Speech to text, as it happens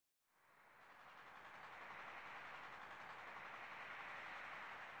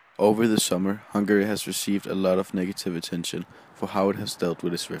Over the summer, Hungary has received a lot of negative attention for how it has dealt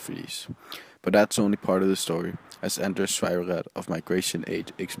with its refugees. But that's only part of the story, as Anders Schweirath of Migration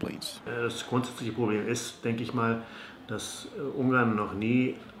Aid explains. Das grundsätzliche Problem ist, denke ich mal, dass Ungarn noch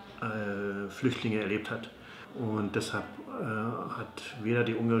nie Flüchtlinge erlebt hat. Und deshalb hat weder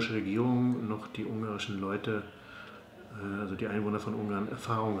die ungarische Regierung noch die ungarischen Leute, also die Einwohner von Ungarn,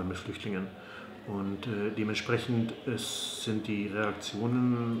 Erfahrungen mit Flüchtlingen. Und dementsprechend sind die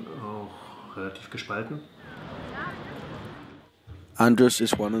Reaktionen auch relativ gespalten. Anders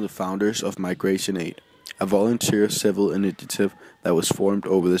is one of the founders of Migration Aid, a volunteer civil initiative that was formed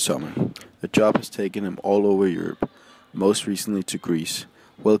over the summer. The job has taken him all over Europe, most recently to Greece,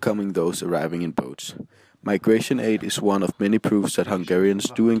 welcoming those arriving in boats. Migration Aid is one of many proofs that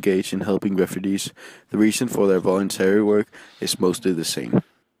Hungarians do engage in helping refugees. The reason for their voluntary work is mostly the same.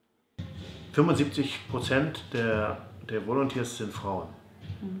 75% der Volunteers sind Frauen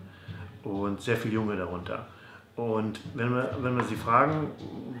und sehr viele Junge darunter. Und wenn wir sie fragen,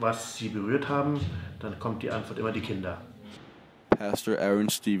 was sie berührt haben, dann kommt die Antwort immer die Kinder. Pastor Aaron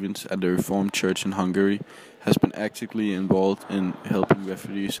Stevens at the Reformed Church in Hungary has been actively involved in helping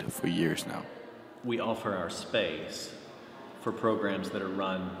refugees for years now. We offer our space for programs that are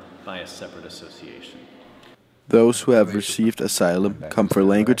run by a separate association. Those who have received asylum come for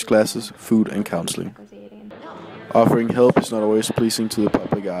language classes, food and counseling. Offering help is not always pleasing to the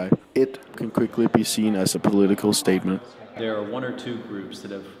public eye. It can quickly be seen as a political statement. There are one or two groups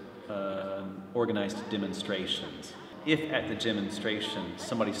that have organized demonstrations. If at the demonstration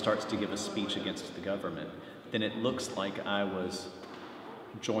somebody starts to give a speech against the government, then it looks like I was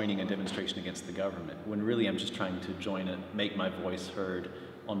joining a demonstration against the government, when really I'm just trying to join and make my voice heard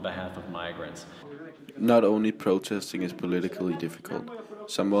on behalf of migrants. Not only protesting is politically difficult,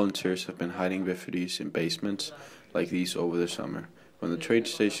 some volunteers have been hiding refugees in basements like these over the summer. When the train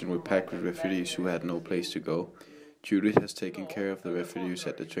station were packed with refugees who had no place to go, Judith has taken care of the refugees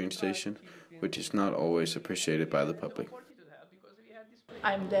at the train station, which is not always appreciated by the public.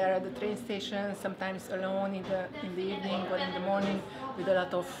 I'm there at the train station, sometimes alone in the evening or in the morning with a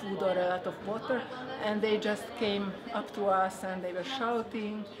lot of food or a lot of water, and they just came up to us and they were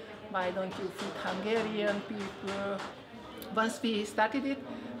shouting, "Why don't you feed Hungarian people?" Once we started it,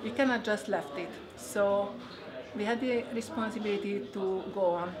 we cannot just left it. So we had the responsibility to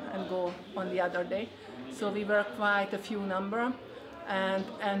go on the other day. So we were quite a few number, and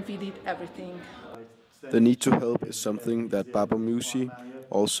we did everything. The need to help is something that Baba Musi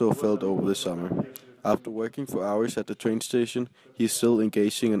also felt over the summer. After working for hours at the train station, he is still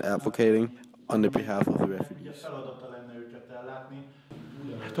engaging and advocating on the behalf of the refugees.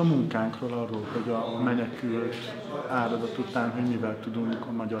 Hát a munkánkról, arról, hogy a menekült áradat után, hogy mivel tudunk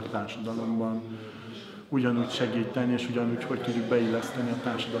a magyar társadalomban ugyanúgy segíteni, és ugyanúgy, hogy tudjuk beilleszteni a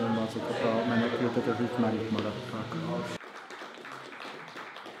társadalomban azokat a menekülteket, akik már itt maradtak.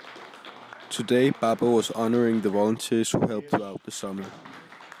 Today, Baba was honoring the volunteers who helped throughout the summer,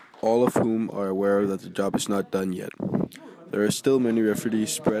 all of whom are aware that the job is not done yet. There are still many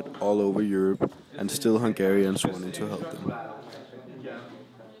refugees spread all over Europe, and still Hungarians wanting to help them.